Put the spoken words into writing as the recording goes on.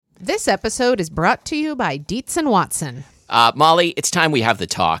This episode is brought to you by Dietz and Watson. Molly, it's time we have the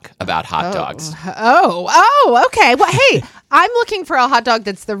talk about hot dogs. Oh, okay. Well, hey, I'm looking for a hot dog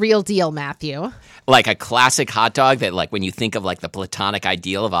that's the real deal, Matthew. Like a classic hot dog that, like, when you think of, like, the platonic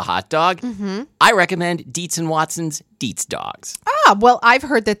ideal of a hot dog, I recommend Dietz and Watson's Dietz Dogs. Well, I've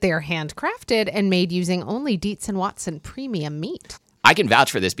heard that they're handcrafted and made using only Dietz and Watson premium meat. I can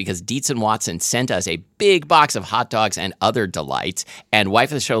vouch for this because Dietz and Watson sent us a big box of hot dogs and other delights. And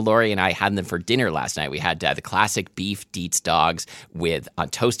wife of the show, Lori, and I had them for dinner last night. We had the classic beef Dietz dogs with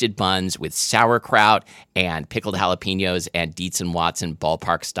toasted buns with sauerkraut and pickled jalapenos and Dietz and Watson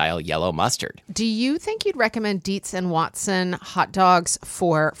ballpark-style yellow mustard. Do you think you'd recommend Dietz and Watson hot dogs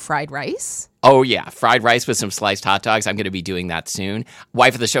for fried rice? Oh, yeah. Fried rice with some sliced hot dogs. I'm going to be doing that soon.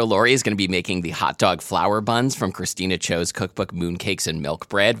 Wife of the show, Lori, is going to be making the hot dog flour buns from Christina Cho's cookbook, Mooncakes and Milk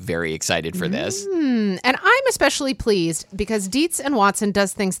Bread. Very excited for this. And I'm especially pleased because Dietz and Watson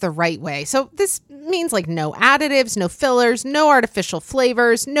does things the right way. So this means like no additives, no fillers, no artificial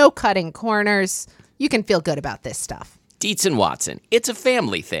flavors, no cutting corners. You can feel good about this stuff. Dietz and Watson. It's a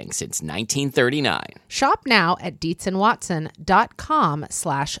family thing since 1939. Shop now at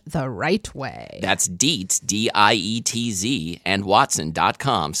dietzandwatson.com/the right way. That's Dietz, D-I-E-T-Z, and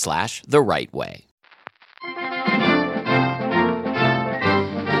Watson.com/the right way.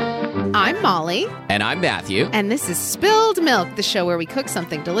 I'm Molly. And I'm Matthew. And this is Spilled Milk, the show where we cook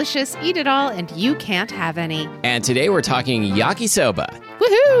something delicious, eat it all, and you can't have any. And today we're talking yakisoba.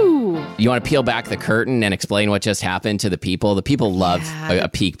 Woohoo! You want to peel back the curtain and explain what just happened to the people? The people love a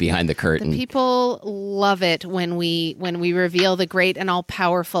peek behind the curtain. The people love it when we reveal the great and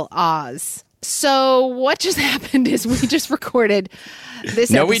all-powerful Oz. So what just happened is we just recorded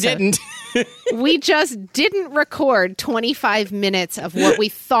this episode. No, we didn't. We just didn't record 25 minutes of what we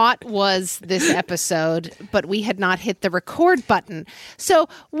thought was this episode, but we had not hit the record button. So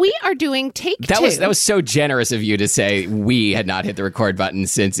we are doing take two. That was so generous of you to say we had not hit the record button,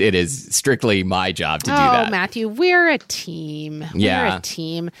 since it is strictly my job to do that. Oh, Matthew, we're a team. Yeah. We're a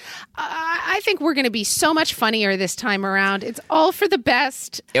team. I think we're going to be so much funnier this time around. It's all for the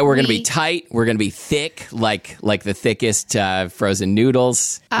best. And we're going to be tight. We're going to be thick, like the thickest frozen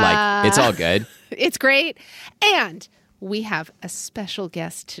noodles. It's all good. It's great. And we have a special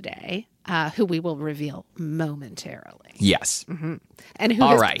guest today who we will reveal momentarily. Yes. Mm-hmm. And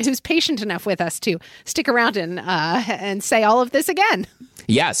who's patient enough with us to stick around and say all of this again.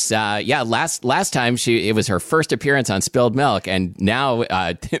 Yes. Last time it was her first appearance on Spilled Milk, and now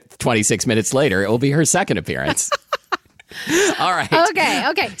 26 minutes later, it will be her second appearance. All right.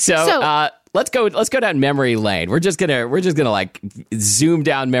 Okay. So let's go down memory lane. We're just gonna like zoom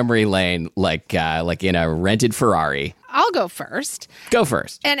down memory lane like in a rented Ferrari. I'll go first. Go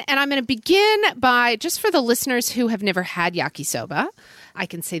first. And I'm going to begin by, just for the listeners who have never had yakisoba, I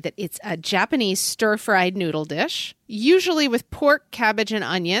can say that it's a Japanese stir-fried noodle dish, usually with pork, cabbage, and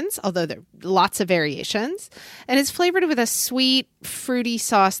onions, although there are lots of variations. And it's flavored with a sweet, fruity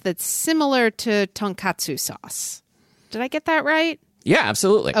sauce that's similar to tonkatsu sauce. Did I get that right? Yeah,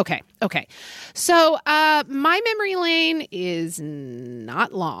 absolutely. Okay. So my memory lane is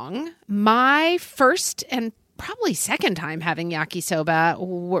not long. My first and probably second time having yakisoba,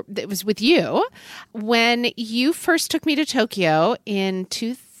 it was with you when you first took me to Tokyo in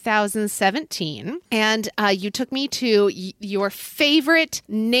 2017, and you took me to your favorite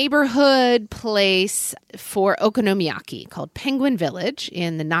neighborhood place for okonomiyaki called Penguin Village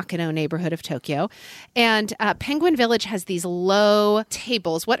in the Nakano neighborhood of Tokyo. And Penguin Village has these low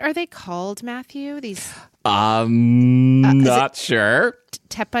tables. What are they called, Matthew? Not sure.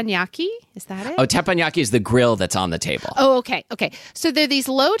 Teppanyaki? Is that it? Oh, teppanyaki is the grill that's on the table. Oh, okay. So there are these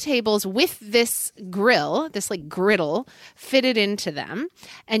low tables with this grill, this like griddle fitted into them,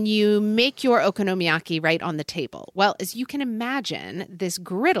 and you make your okonomiyaki right on the table. Well, as you can imagine, this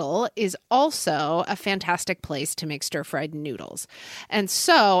griddle is also a fantastic place to make stir-fried noodles. And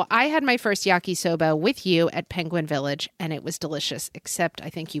so I had my first yakisoba with you at Penguin Village, and it was delicious, except I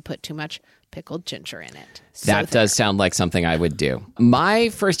think you put too much pickled ginger in it. That does sound like something I would do. My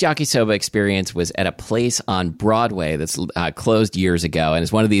first yakisoba experience was at a place on Broadway that's closed years ago, and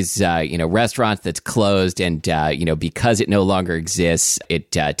it's one of these restaurants that's closed, and because it no longer exists,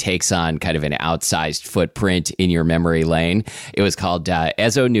 it takes on kind of an outsized footprint in your memory lane. It was called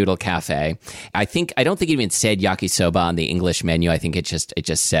Ezo Noodle Cafe. I don't think it even said yakisoba on the English menu. I think it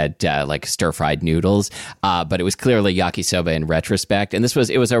just said like stir fried noodles, but it was clearly yakisoba in retrospect. And it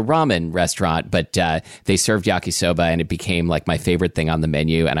was a ramen restaurant, but they served yakisoba, and it became like my favorite thing on the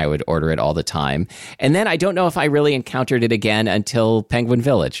menu, and I would order it all the time. And then I don't know if I really encountered it again until Penguin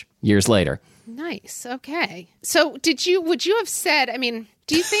Village years later. Nice. Okay. So would you have said, I mean,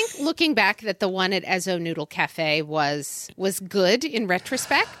 Do you think, looking back, that the one at Ezo Noodle Cafe was good in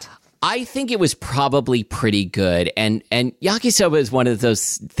retrospect? I think it was probably pretty good. And yakisoba is one of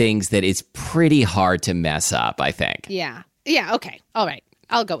those things that is pretty hard to mess up, I think. Yeah. Yeah, okay. All right.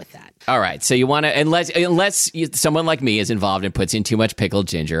 I'll go with that. All right. So you want to, unless someone like me is involved and puts in too much pickled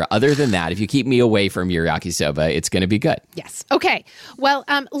ginger, other than that, if you keep me away from your yakisoba, it's going to be good. Yes. Okay. Well,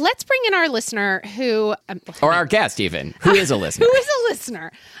 let's bring in our listener who... or our guest, even. Who is a listener? Who is a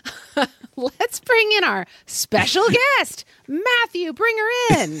listener? Let's bring in our special guest. Matthew, bring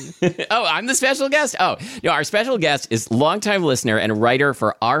her in. Oh, I'm the special guest? Oh, no, our special guest is longtime listener and writer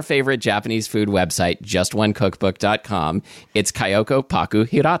for our favorite Japanese food website, justonecookbook.com. It's Kayoko Paku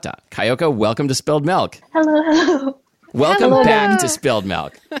Hirata. Kayoko, welcome to Spilled Milk. Hello. Welcome back to Spilled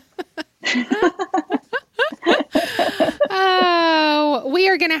Milk. Oh, we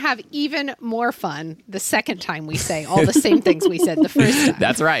are going to have even more fun the second time we say all the same things we said the first time.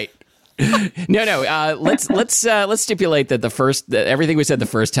 That's right. No. Let's stipulate that everything we said the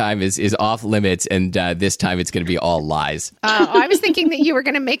first time is off limits, and this time it's going to be all lies. I was thinking that you were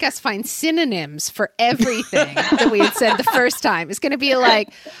going to make us find synonyms for everything that we had said the first time. It's going to be like,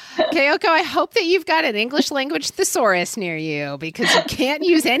 Kayoko, I hope that you've got an English language thesaurus near you because you can't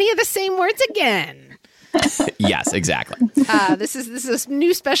use any of the same words again. Yes, exactly. This is a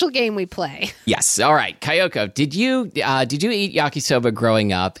new special game we play. Yes. All right. Kayoko, did you eat yakisoba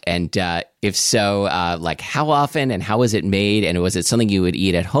growing up? And if so, like how often and how was it made? And was it something you would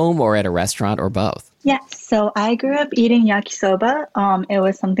eat at home or at a restaurant or both? Yes, so I grew up eating yakisoba. It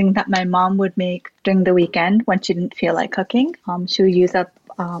was something that my mom would make during the weekend when she didn't feel like cooking. She would use up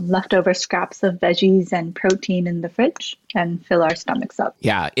leftover scraps of veggies and protein in the fridge and fill our stomachs up.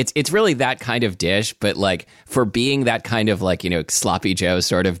 Yeah, it's really that kind of dish, but like for being that kind of like, sloppy Joe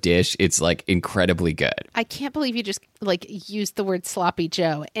sort of dish, it's like incredibly good. I can't believe you just like used the word sloppy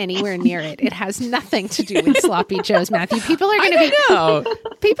Joe anywhere near it. It has nothing to do with sloppy Joes, Matthew. People are going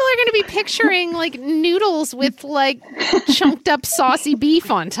to be picturing like noodles with like chunked up saucy beef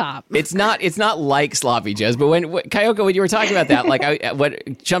on top. It's not like sloppy Joes, but Kayoko, when you were talking about that, like what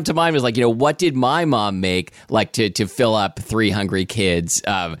jumped to mind was like, what did my mom make like to fill up 3 hungry kids,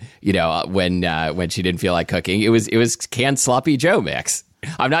 when she didn't feel like cooking? It was canned sloppy Joe mix.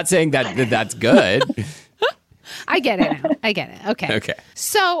 I'm not saying that's good. I get it now. I get it. Okay.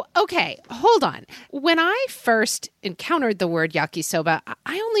 So, hold on. When I first encountered the word yakisoba,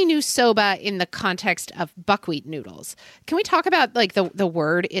 I only knew soba in the context of buckwheat noodles. Can we talk about like the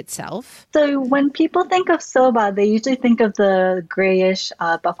word itself? So when people think of soba, they usually think of the grayish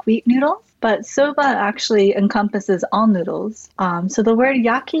buckwheat noodles. But soba actually encompasses all noodles. So the word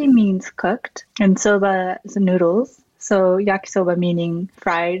yaki means cooked, and soba is noodles. So yakisoba meaning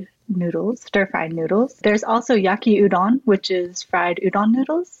fried noodles, stir-fried noodles. There's also yaki udon, which is fried udon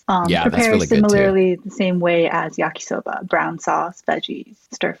noodles. That's really good similarly the same way as yakisoba, brown sauce, veggies,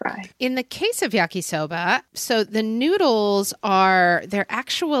 stir-fry. In the case of yakisoba, so the noodles they're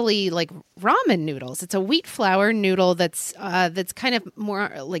actually like ramen noodles. It's a wheat flour noodle that's kind of more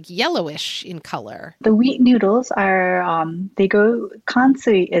like yellowish in color. The wheat noodles are,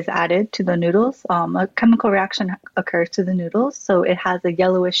 kansui is added to the noodles. A chemical reaction occurs to the noodles, so it has a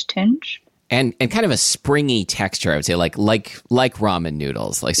yellowish tinge. And kind of a springy texture, I would say, like ramen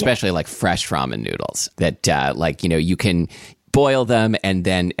noodles, like especially like fresh ramen noodles that you can boil them and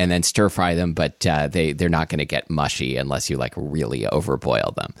then stir fry them, but they're not going to get mushy unless you like really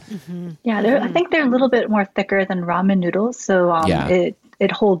overboil them. Mm-hmm. Yeah, I think they're a little bit more thicker than ramen noodles, so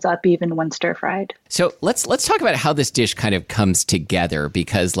it holds up even when stir fried. So let's talk about how this dish kind of comes together,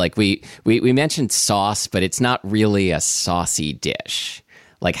 because like we mentioned sauce, but it's not really a saucy dish.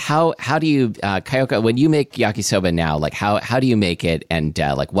 Like how do you, Kayoko, when you make yakisoba now, like how do you make it, and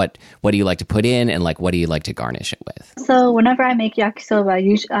like what do you like to put in, and like what do you like to garnish it with? So whenever I make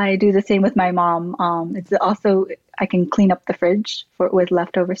yakisoba, I do the same with my mom. It's also, I can clean up the fridge with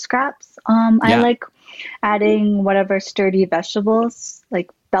leftover scraps. I like adding whatever sturdy vegetables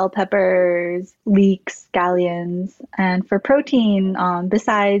like bell peppers, leeks, scallions. And for protein,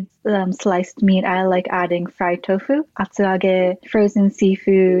 besides sliced meat, I like adding fried tofu, atsuage, frozen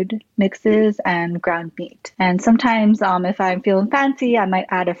seafood mixes, and ground meat. And sometimes if I'm feeling fancy, I might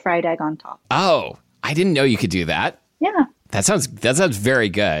add a fried egg on top. Oh, I didn't know you could do that. Yeah. That sounds very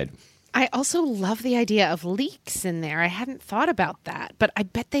good. I also love the idea of leeks in there. I hadn't thought about that, but I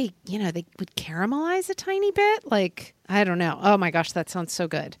bet they would caramelize a tiny bit. Like, I don't know. Oh my gosh, that sounds so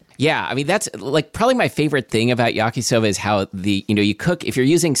good. Yeah, I mean, that's like probably my favorite thing about yakisoba is how you cook, if you're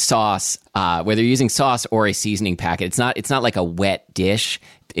using sauce, whether you're using sauce or a seasoning packet, it's not like a wet dish.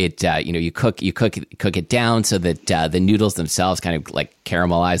 It you cook it down so that the noodles themselves kind of like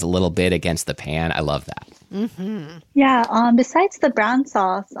caramelize a little bit against the pan. I love that. Mm-hmm. Yeah. Besides the brown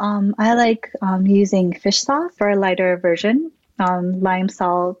sauce, I like using fish sauce for a lighter version. Lime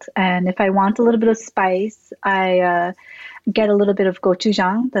salt, and if I want a little bit of spice, I get a little bit of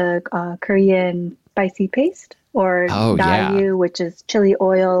gochujang, the Korean spicy paste, or dayu, which is chili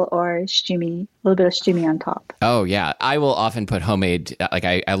oil, or shijimi, a little bit of shijimi on top. Oh, yeah. I will often put homemade, like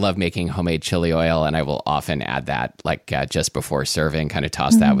I love making homemade chili oil, and I will often add that like just before serving, kind of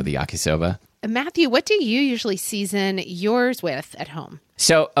toss that with the yakisoba. Matthew, what do you usually season yours with at home?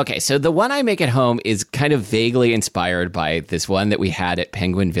 So the one I make at home is kind of vaguely inspired by this one that we had at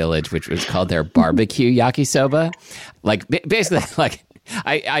Penguin Village, which was called their barbecue yakisoba. Like basically, like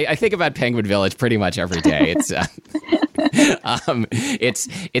I think about Penguin Village pretty much every day.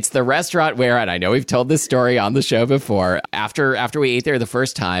 It's the restaurant where, and I know we've told this story on the show before, after we ate there the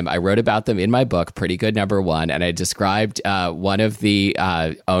first time, I wrote about them in my book, Pretty Good Number One, and I described one of the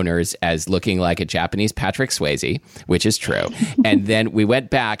owners as looking like a Japanese Patrick Swayze, which is true. And then we went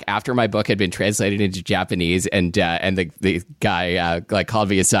back after my book had been translated into Japanese, and the guy like called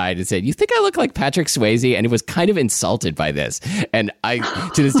me aside and said, "You think I look like Patrick Swayze?" And it was kind of insulted by this. And I,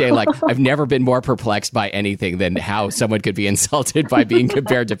 to this day, like I've never been more perplexed by anything than how someone could be insulted by being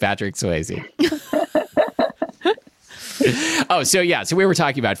compared to Patrick Swayze. So we were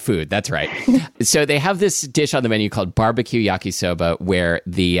talking about food. That's right. So they have this dish on the menu called barbecue yakisoba, where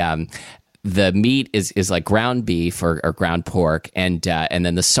the meat is like ground beef or ground pork, and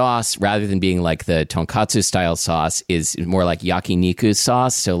then the sauce, rather than being like the tonkatsu style sauce, is more like yakiniku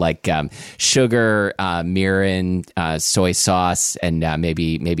sauce. So like sugar, mirin, soy sauce, and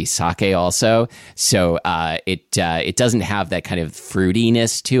maybe sake also. So it doesn't have that kind of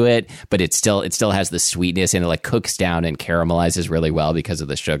fruitiness to it, but it still has the sweetness, and it like cooks down and caramelizes really well because of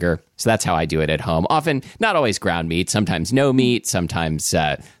the sugar. So that's how I do it at home. Often, not always ground meat, sometimes no meat, sometimes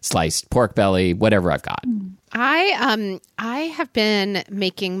sliced pork belly, whatever I've got. I have been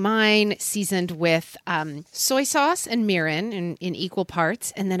making mine seasoned with soy sauce and mirin in equal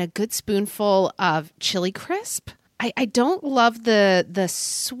parts, and then a good spoonful of chili crisp. I don't love the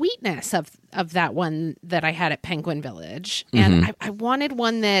sweetness of that one that I had at Penguin Village. And I wanted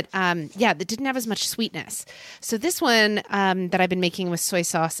one that, that didn't have as much sweetness. So this one that I've been making with soy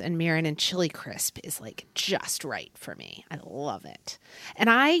sauce and mirin and chili crisp is like just right for me. I love it. And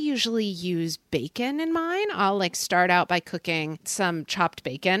I usually use bacon in mine. I'll like start out by cooking some chopped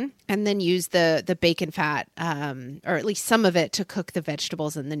bacon and then use the bacon fat, or at least some of it, to cook the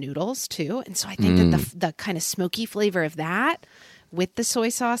vegetables and the noodles too. And so I think that the kind of smoky flavor of that with the soy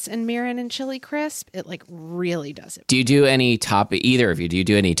sauce and mirin and chili crisp, it like really does it. Do you do any either of you, do you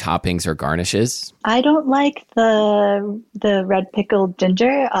do any toppings or garnishes? I don't like the red pickled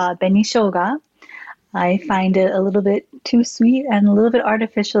ginger, benishoga. I find it a little bit too sweet and a little bit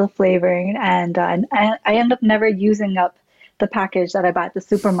artificial flavoring, and I end up never using up the package that I bought at the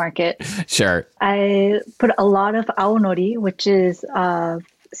supermarket. Sure. I put a lot of aonori, which is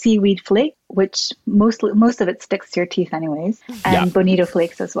seaweed flake, which most of it sticks to your teeth anyways, and bonito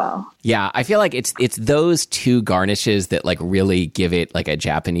flakes as well. Yeah, I feel like it's those two garnishes that like really give it like a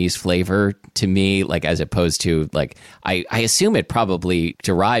Japanese flavor to me, like as opposed to like I assume it probably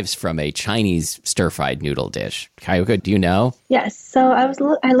derives from a Chinese stir-fried noodle dish. Kayoko, do you know? Yes, so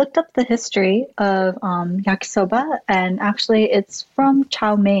I looked up the history of yakisoba, and actually it's from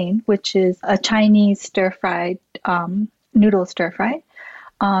chow mein, which is a Chinese stir-fried noodle stir-fry.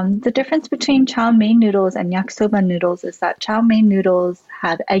 The difference between chow mein noodles and yakisoba noodles is that chow mein noodles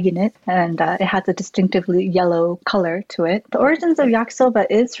have egg in it, and it has a distinctively yellow color to it. The origins of yakisoba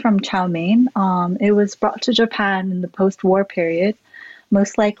is from chow mein. It was brought to Japan in the post-war period,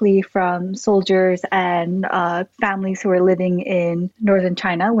 most likely from soldiers and families who were living in northern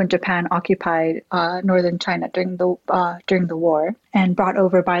China when Japan occupied northern China during the war, and brought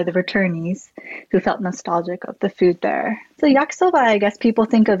over by the returnees who felt nostalgic of the food there. So yakisoba, I guess people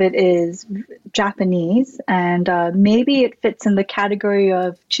think of it as Japanese, and maybe it fits in the category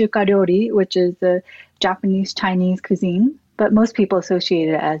of chuka ryori, which is the Japanese Chinese cuisine, but most people associate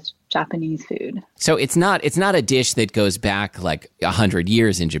it as Japanese food. So it's not a dish that goes back like 100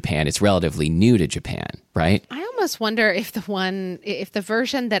 years in Japan. It's relatively new to Japan, right? I almost wonder if the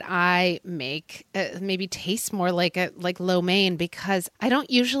version that I make maybe tastes more like lo mein, because I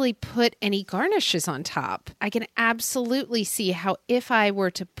don't usually put any garnishes on top. I can absolutely see how if I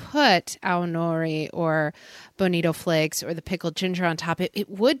were to put aonori or bonito flakes or the pickled ginger on top, it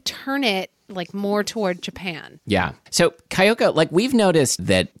would turn it like more toward Japan. Yeah. So Kayoko, like we've noticed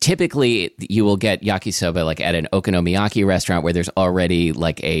that typically you will get yakisoba like at an okonomiyaki restaurant where there's already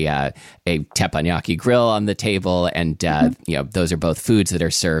like a teppanyaki grill on the table, and you know, those are both foods that are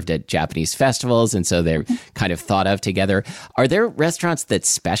served at Japanese festivals, and so they're kind of thought of together. Are there restaurants that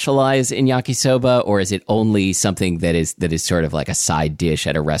specialize in yakisoba, or is it only something that is sort of like a side dish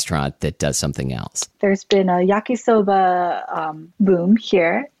at a restaurant that does something else? There's been a yakisoba boom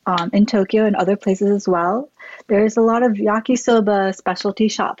here in Tokyo and other places as well. There's a lot of yakisoba specialty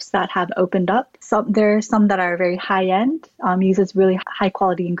shops that have opened up. There are some that are very high-end, uses really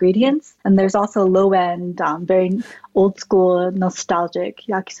high-quality ingredients. And there's also low-end, very old-school, nostalgic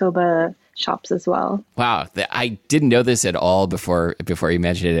yakisoba shops as well. Wow, I didn't know this at all before you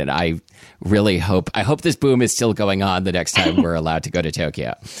mentioned it, and I really hope this boom is still going on the next time we're allowed to go to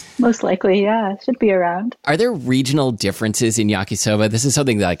Tokyo. Most likely, yeah, should be around. Are there regional differences in yakisoba? This is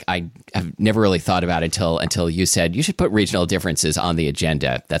something that like I have never really thought about until you said you should put regional differences on the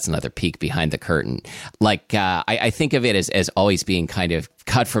agenda. That's another peek behind the curtain. Like I think of it as always being kind of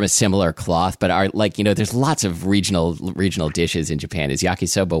cut from a similar cloth, but are like, you know, there's lots of regional dishes in Japan. Is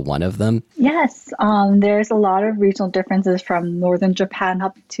yakisoba one of them? Yes, there's a lot of regional differences from northern Japan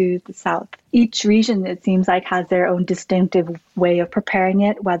up to the south. Each region, it seems like, has their own distinctive way of preparing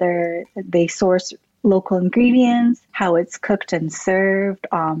it, whether they source local ingredients, how it's cooked and served,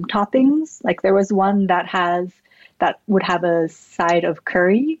 toppings. Like there was one that would have a side of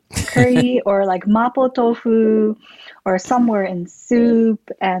curry or like mapo tofu, or some were in soup,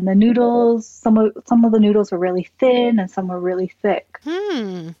 and the noodles, some of the noodles were really thin and some were really thick.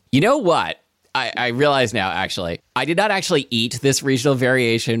 You know what? I realize now, actually, I did not actually eat this regional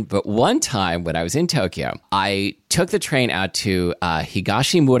variation, but one time when I was in Tokyo, I took the train out to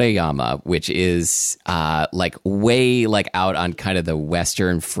Higashi Murayama, which is like way like out on kind of the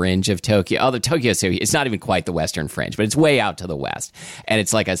western fringe of Tokyo. Although Tokyo, so it's not even quite the western fringe, but it's way out to the west. And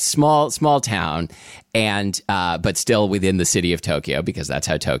it's like a small town, and but still within the city of Tokyo, because that's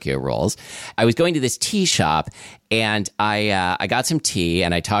how Tokyo rolls. I was going to this tea shop, and I got some tea,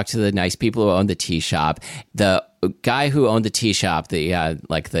 and I talked to the nice people who owned the tea shop. The guy who owned the tea shop,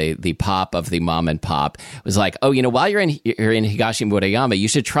 the pop of the mom and pop, was like, "Oh, you know, while you're in Higashi Murayama, you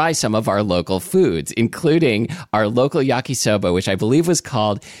should try some of our local foods, including our local yakisoba, which I believe was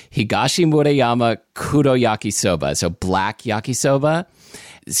called Higashi Murayama Kuro Yakisoba, so black yakisoba."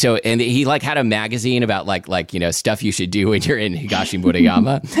 So, and he like had a magazine about like you know, stuff you should do when you're in Higashi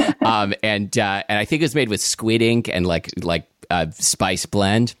Murayama, and I think it was made with squid ink and like spice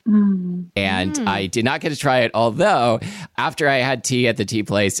blend. And I did not get to try it, although after I had tea at the tea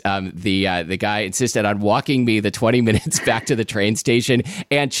place, the guy insisted on walking me the 20 minutes back to the train station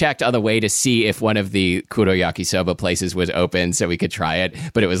and checked on the way to see if one of the Kuro Yakisoba places was open so we could try it.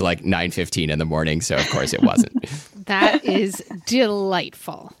 But it was like 9:15 in the morning, so of course it wasn't. That is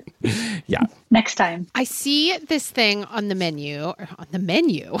delightful. Yeah. Next time. I see this thing on the menu.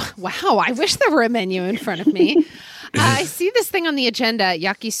 Wow, I wish there were a menu in front of me. I see this thing on the agenda,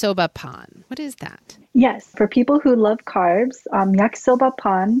 yakisoba pan. What is that? Yes, for people who love carbs, yakisoba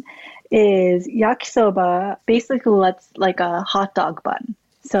pan is yakisoba, basically like a hot dog bun.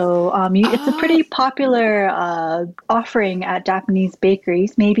 So it's a pretty popular offering at Japanese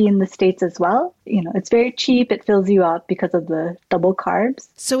bakeries, maybe in the States as well. You know, it's very cheap. It fills you up because of the double carbs.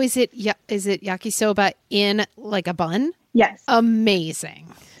 So is it yakisoba in like a bun? Yes.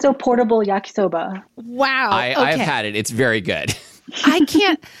 Amazing. So portable yakisoba. Wow. I've had it. It's very good. I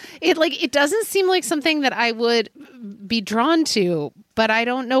can't. It doesn't seem like something that I would be drawn to, but I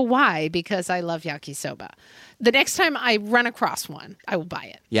don't know why, because I love yakisoba. The next time I run across one, I will buy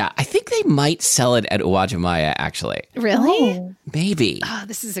it. Yeah, I think they might sell it at Uwajimaya, actually. Really? Oh. Maybe. Oh,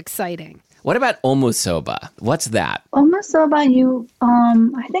 this is exciting. What about omusoba? What's that? Omusoba,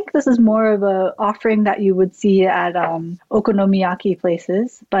 I think this is more of a offering that you would see at okonomiyaki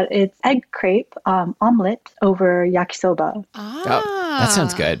places, but it's egg crepe omelet over yakisoba. Ah, Oh, that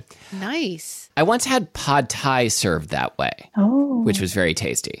sounds good. Nice. I once had pad thai served that way, which was very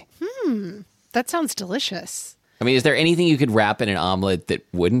tasty. That sounds delicious. I mean, is there anything you could wrap in an omelet that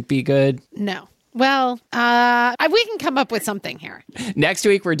wouldn't be good? No. Well, we can come up with something here. Next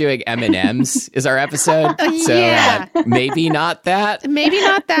week, we're doing M&Ms is our episode. So Yeah. maybe not that. Maybe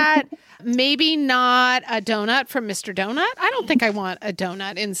not that. Maybe not a donut from Mr. Donut. I don't think I want a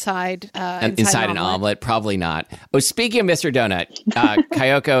donut inside Inside an omelet. Probably not. Oh, speaking of Mr. Donut,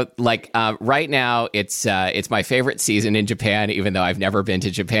 Kayoko, right now it's my favorite season in Japan, even though I've never been to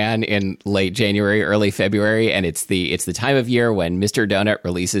Japan in late January, early February, and it's the time of year when Mr. Donut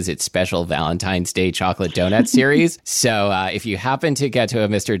releases its special Valentine's Day chocolate donut series. So if you happen to get to a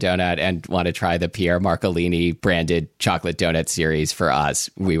Mr. Donut and want to try the Pierre Marcolini branded chocolate donut series for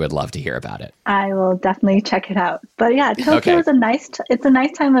us, we would love to hear about it. I will definitely check it out. But yeah, Tokyo Okay. is it's a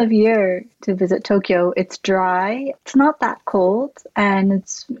nice time of year to visit Tokyo. It's dry. It's not that cold, and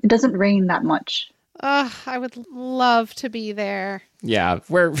it doesn't rain that much. I would love to be there. Yeah,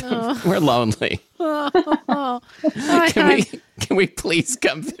 we're lonely. Can we please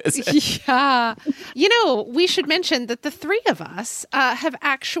come visit? Yeah. We should mention that the three of us have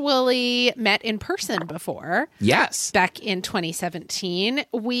actually met in person before. Yes. Back in 2017,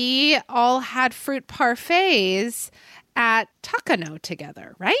 we all had fruit parfaits at Takano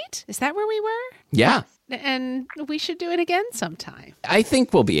together, right? Is that where we were? Yeah. And we should do it again sometime. I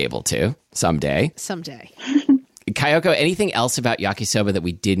think we'll be able to someday. Someday. Kayoko, anything else about yakisoba that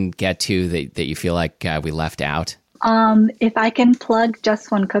we didn't get to that you feel like we left out? If I can plug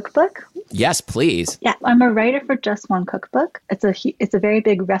Just One Cookbook. Yes, please. Yeah, I'm a writer for Just One Cookbook. It's a very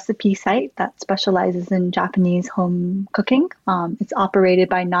big recipe site that specializes in Japanese home cooking. It's operated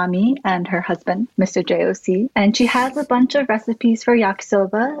by Nami and her husband, Mr. JOC. And she has a bunch of recipes for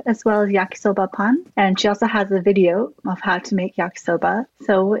yakisoba as well as yakisoba pan. And she also has a video of how to make yakisoba.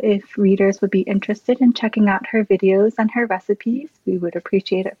 So if readers would be interested in checking out her videos and her recipes, we would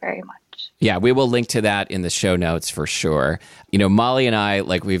appreciate it very much. Yeah, we will link to that in the show notes for sure. Molly and I,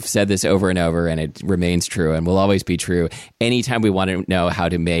 we've said this over and over, and it remains true and will always be true. Anytime we want to know how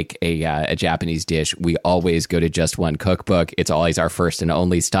to make a Japanese dish, we always go to Just One Cookbook. It's always our first and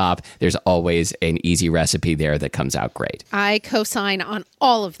only stop. There's always an easy recipe there that comes out great. I co-sign on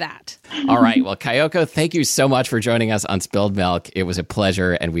all of that. All right. Well, Kayoko, thank you so much for joining us on Spilled Milk. It was a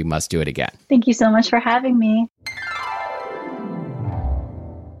pleasure, and we must do it again. Thank you so much for having me.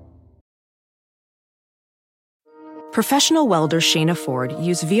 Professional welder Shayna Ford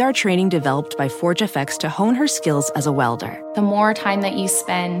used VR training developed by ForgeFX to hone her skills as a welder. The more time that you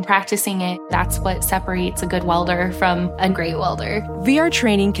spend practicing it, that's what separates a good welder from a great welder. VR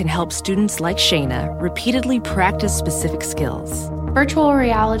training can help students like Shayna repeatedly practice specific skills. Virtual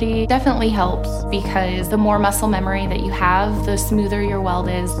reality definitely helps because the more muscle memory that you have, the smoother your weld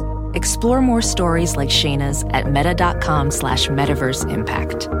is. Explore more stories like Shayna's at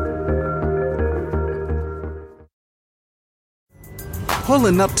meta.com/metaverseimpact.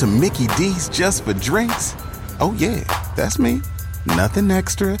 Pulling up to Mickey D's just for drinks? Oh yeah, that's me. Nothing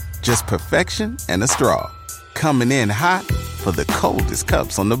extra, just perfection and a straw. Coming in hot for the coldest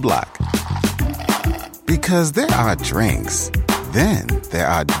cups on the block. Because there are drinks. Then there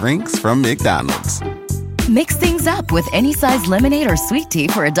are drinks from McDonald's. Mix things up with any size lemonade or sweet tea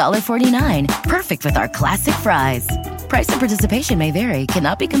for $1.49. Perfect with our classic fries. Price and participation may vary.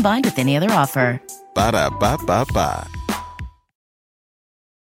 Cannot be combined with any other offer. Ba-da-ba-ba-ba.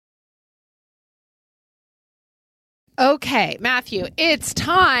 Okay, Matthew, it's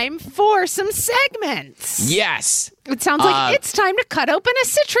time for some segments. Yes. It sounds like it's time to cut open a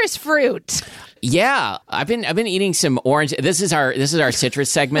citrus fruit. Yeah, I've been eating some orange. This is our citrus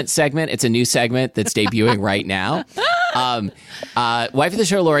segment. It's a new segment that's debuting right now. Wife of the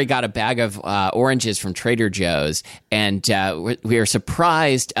show, Lori, got a bag of oranges from Trader Joe's, and we are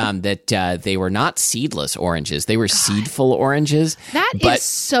surprised that they were not seedless oranges. They were seedful oranges. That is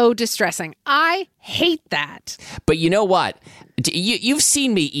so distressing. I hate that. But you know what? You've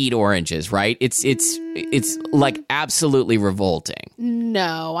seen me eat oranges, right? It's like absolutely revolting.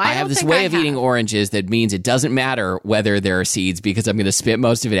 No, I have this way of eating oranges that means it doesn't matter whether there are seeds because I'm going to spit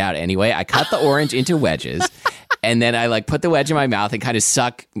most of it out anyway. I cut the orange into wedges, and then I put the wedge in my mouth and kind of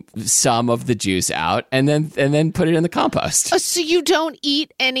suck some of the juice out, and then put it in the compost. Oh, so you don't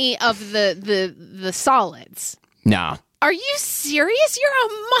eat any of the solids? No. Are you serious? You're a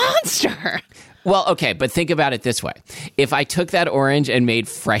monster. Well, okay, but think about it this way. If I took that orange and made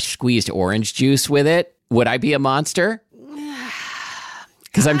fresh squeezed orange juice with it, would I be a monster?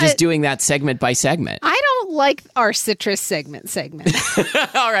 Because I'm just doing that segment by segment. I don't like our citrus segment.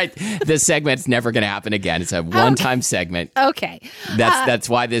 All right, this segment's never going to happen again. It's a one-time segment. Okay. That's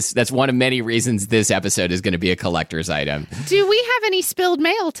why that's one of many reasons this episode is going to be a collector's item. Do we have any spilled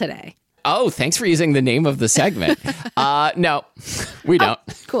mail today? Oh, thanks for using the name of the segment. No, we don't.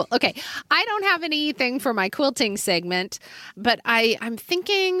 Cool. Okay. I don't have anything for my quilting segment, but I'm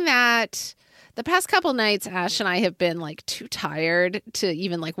thinking that the past couple nights, Ash and I have been like too tired to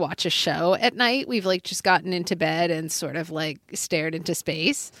even like watch a show at night. We've like just gotten into bed and sort of like stared into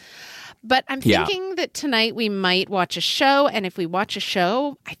space. But I'm thinking that tonight we might watch a show. And if we watch a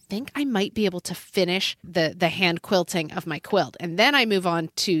show, I think I might be able to finish the hand quilting of my quilt. And then I move on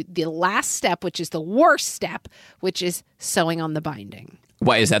to the last step, which is the worst step, which is sewing on the binding.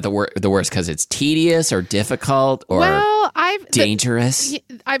 Why is that the worst? Because it's tedious or difficult or dangerous?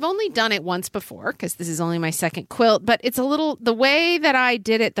 I've only done it once before because this is only my second quilt, but it's the way that I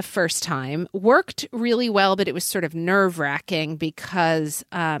did it the first time worked really well, but it was sort of nerve-wracking because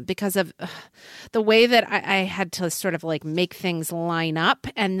of the way that I had to sort of like make things line up,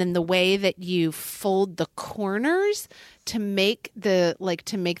 and then the way that you fold the corners to make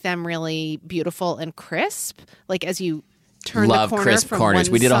them really beautiful and crisp, like as you turn Love the corner crisp from corners.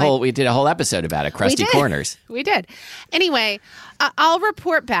 one We did side. a whole episode about it. Crusty corners. We did. Anyway, I'll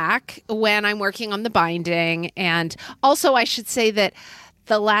report back when I'm working on the binding. And also, I should say that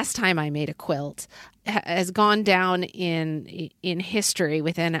the last time I made a quilt has gone down in history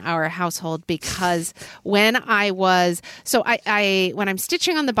within our household because when when I'm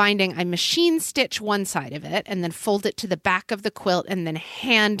stitching on the binding, I machine stitch one side of it and then fold it to the back of the quilt and then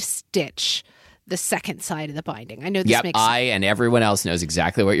hand stitch the second side of the binding. I know this makes sense. I and everyone else knows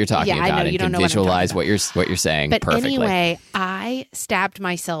exactly what you're talking about. I know you and don't can know what I'm visualize talking about. what you're saying But perfectly. anyway, I stabbed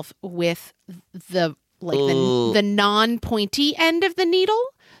myself with the non-pointy end of the needle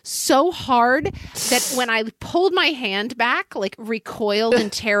so hard that when I pulled my hand back, like recoiled in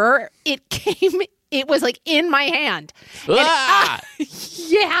terror, it was like in my hand. And,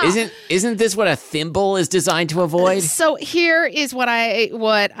 yeah. Isn't this what a thimble is designed to avoid? So here is what I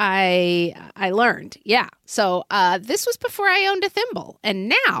learned. Yeah. So this was before I owned a thimble, and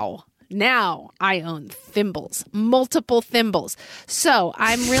now I own thimbles, multiple thimbles. So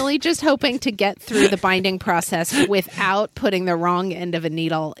I'm really just hoping to get through the binding process without putting the wrong end of a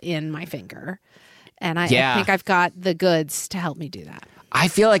needle in my finger. And I think I've got the goods to help me do that. I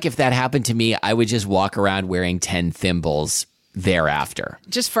feel like if that happened to me, I would just walk around wearing 10 thimbles thereafter.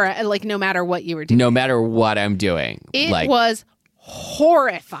 Just for like no matter what you were doing. No matter what I'm doing. It was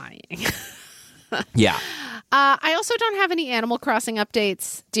horrifying. Yeah. I also don't have any Animal Crossing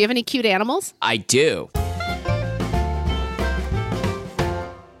updates. Do you have any cute animals? I do.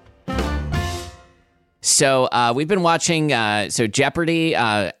 So we've been watching Jeopardy!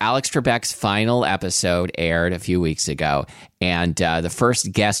 Alex Trebek's final episode aired a few weeks ago. And the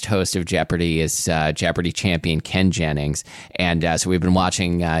first guest host of Jeopardy! Is Jeopardy! Champion Ken Jennings. And so we've been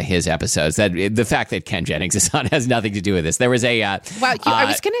watching his episodes. The fact that Ken Jennings is on has nothing to do with this. There was a... wow, I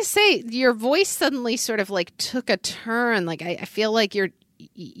was going to say, your voice suddenly sort of like took a turn. Like I feel like you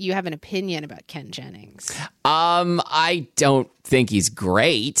have an opinion about Ken Jennings. I don't think he's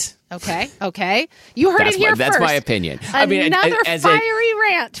great. Okay. You heard it here first. That's my opinion. Another fiery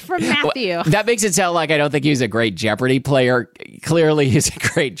rant from Matthew. Well, that makes it sound like I don't think he's a great Jeopardy player. Clearly, he's a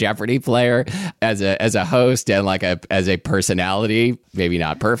great Jeopardy player as a host and as a personality. Maybe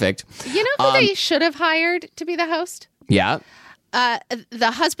not perfect. You know who they should have hired to be the host? Yeah.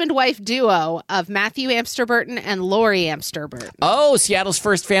 The husband-wife duo of Matthew Amster-Burton and Laurie Amster-Burton. Oh, Seattle's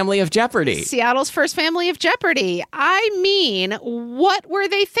first family of Jeopardy! I mean, what were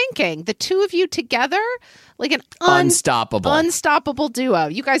they thinking? The two of you together? Like an unstoppable duo.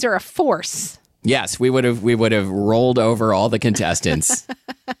 You guys are a force. Yes, we would have rolled over all the contestants.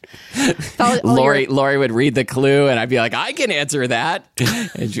 Lori would read the clue, and I'd be like, I can answer that.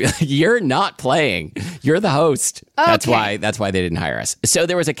 And she'd be like, you're not playing. You're the host. Okay. That's why they didn't hire us. So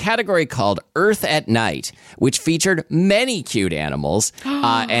there was a category called Earth at Night, which featured many cute animals.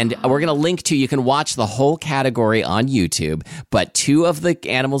 And we're going to link to, you can watch the whole category on YouTube. But two of the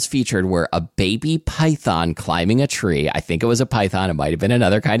animals featured were a baby python climbing a tree. I think it was a python. It might have been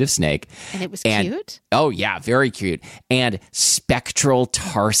another kind of snake. And it was cute? Oh, yeah, very cute. And spectral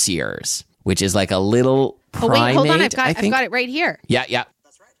tarsiers, which is like a little primate. Oh, wait, hold on. I've got it right here. Yeah.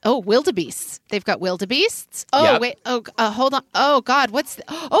 Oh, wildebeests. They've got wildebeests. Oh, yep. Wait. Oh, hold on. Oh, God.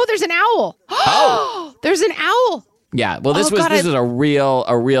 Oh, there's an owl. Oh, there's an owl. Yeah. Well, this was a real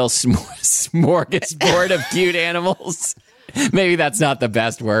smorgasbord of cute animals. Maybe that's not the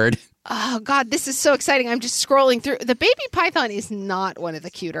best word. Oh, God, this is so exciting. I'm just scrolling through. The baby python is not one of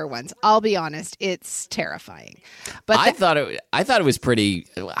the cuter ones. I'll be honest. It's terrifying. But I thought it was pretty,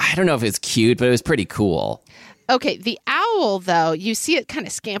 I don't know if it's cute, but it was pretty cool. Okay, the owl, though, you see it kind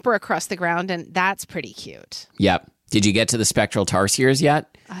of scamper across the ground, and that's pretty cute. Yep. Did you get to the spectral tarsiers yet?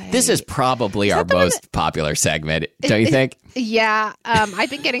 This is probably our most popular segment, don't you think? Yeah. I've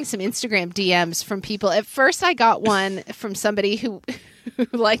been getting some Instagram DMs from people. At first, I got one from somebody who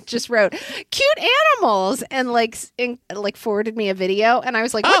like just wrote cute animals and like forwarded me a video, and I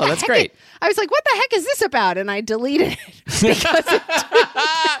was like, what the that's heck great. I was like, what the heck is this about? And I deleted it because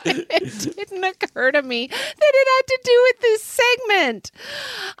it didn't occur to me that it had to do with this segment.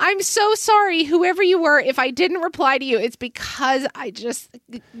 I'm so sorry, whoever you were. If I didn't reply to you, it's because I just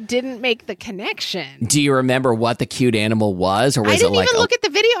didn't make the connection. Do you remember what the cute animal was, or was I didn't it like even look at the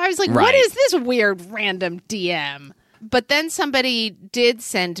video? I was like, Right. what is this weird random DM? But then somebody did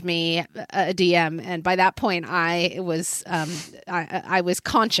send me a DM, and by that point, I was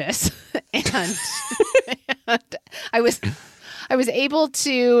conscious, and I was able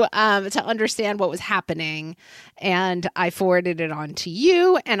to understand what was happening, and I forwarded it on to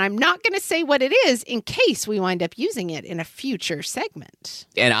you. And I'm not going to say what it is in case we wind up using it in a future segment.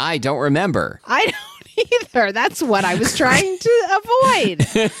 And I don't remember. I don't either. That's what I was trying to avoid.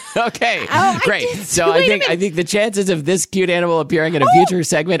 Okay, great. I think the chances of this cute animal appearing in a future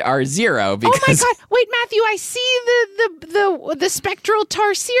segment are 0 because Oh my God! Wait, Matthew, I see the spectral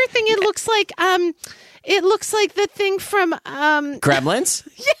tarsier thing. It looks like the thing from Gremlins?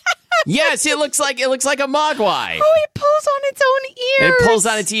 Yes, it looks like a mogwai. Oh, it pulls on its own ears. And it pulls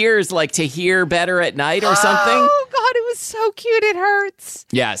on its ears like to hear better at night or something. Oh God, it was so cute. It hurts.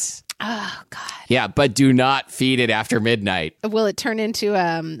 Yes. Oh God. Yeah, but do not feed it after midnight. Will it turn into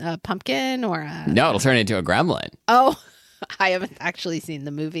a pumpkin or a? No, it'll turn into a gremlin. Oh, I haven't actually seen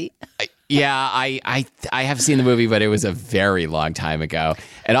the movie. I have seen the movie, but it was a very long time ago.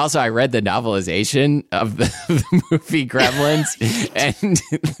 And also, I read the novelization of the movie Gremlins, and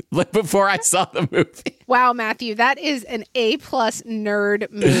before I saw the movie. Wow, Matthew, that is an A+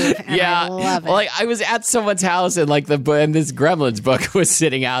 nerd move. And Yeah, I love it. Like I was at someone's house, and and this Gremlins book was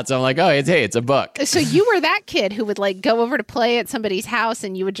sitting out, so I'm like, oh, it's a book. So you were that kid who would like go over to play at somebody's house,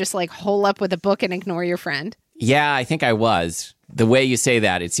 and you would just like hole up with a book and ignore your friend? Yeah, I think I was. The way you say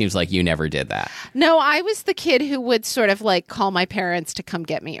that, it seems like you never did that. No, I was the kid who would sort of like call my parents to come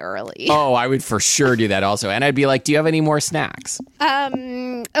get me early. Oh, I would for sure do that also. And I'd be like, do you have any more snacks?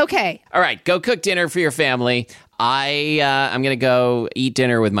 Okay. All right, go cook dinner for your family. I'm going to go eat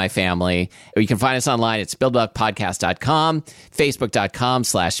dinner with my family. You can find us online at spilledmilkpodcast.com,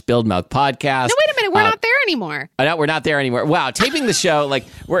 facebook.com/spilledmilkpodcast. No, wait a minute. We're not there anymore. No, we're not there anymore. Wow, taping the show, like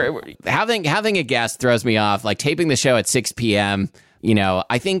we're having a guest throws me off. Like taping the show at 6 p.m. You know,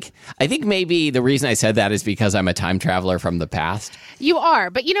 I think maybe the reason I said that is because I'm a time traveler from the past. You are,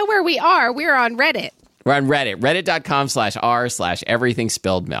 but you know where we are? We're on Reddit. We're on Reddit,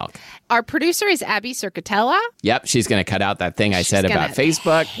 reddit.com/r/everythingspilledmilk. Our producer is Abby Circatella. Yep, she's going to cut out that thing I said about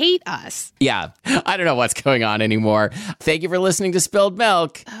Facebook. Hate us. Yeah, I don't know what's going on anymore. Thank you for listening to Spilled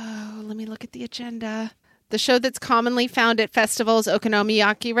Milk. Oh, let me look at the agenda. The show that's commonly found at festivals,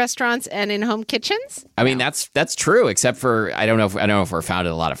 okonomiyaki restaurants, and in home kitchens. I mean, that's true, except for I don't know if we're found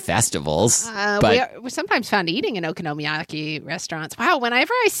at a lot of festivals. We're sometimes found eating in okonomiyaki restaurants. Wow,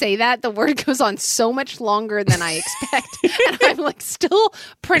 whenever I say that, the word goes on so much longer than I expect, and I'm like still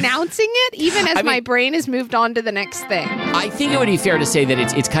pronouncing it, even as my brain has moved on to the next thing. I think it would be fair to say that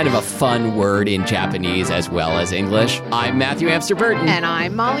it's kind of a fun word in Japanese as well as English. I'm Matthew Amster Burton, and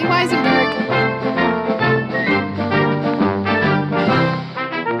I'm Molly Weisenberg.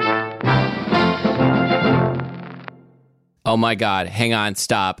 Oh my God, hang on,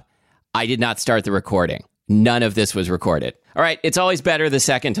 stop. I did not start the recording. None of this was recorded. All right, it's always better the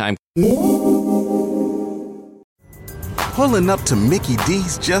second time. Pulling up to Mickey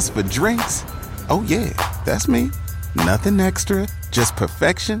D's just for drinks? Oh yeah, that's me. Nothing extra, just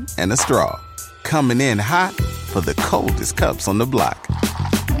perfection and a straw. Coming in hot for the coldest cups on the block.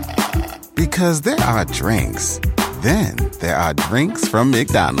 Because there are drinks. Then there are drinks from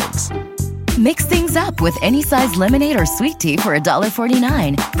McDonald's. Mix things up with any size lemonade or sweet tea for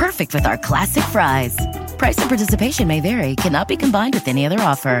 $1.49. Perfect with our classic fries. Price and participation may vary. Cannot be combined with any other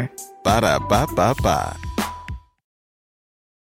offer. Ba-da-ba-ba-ba.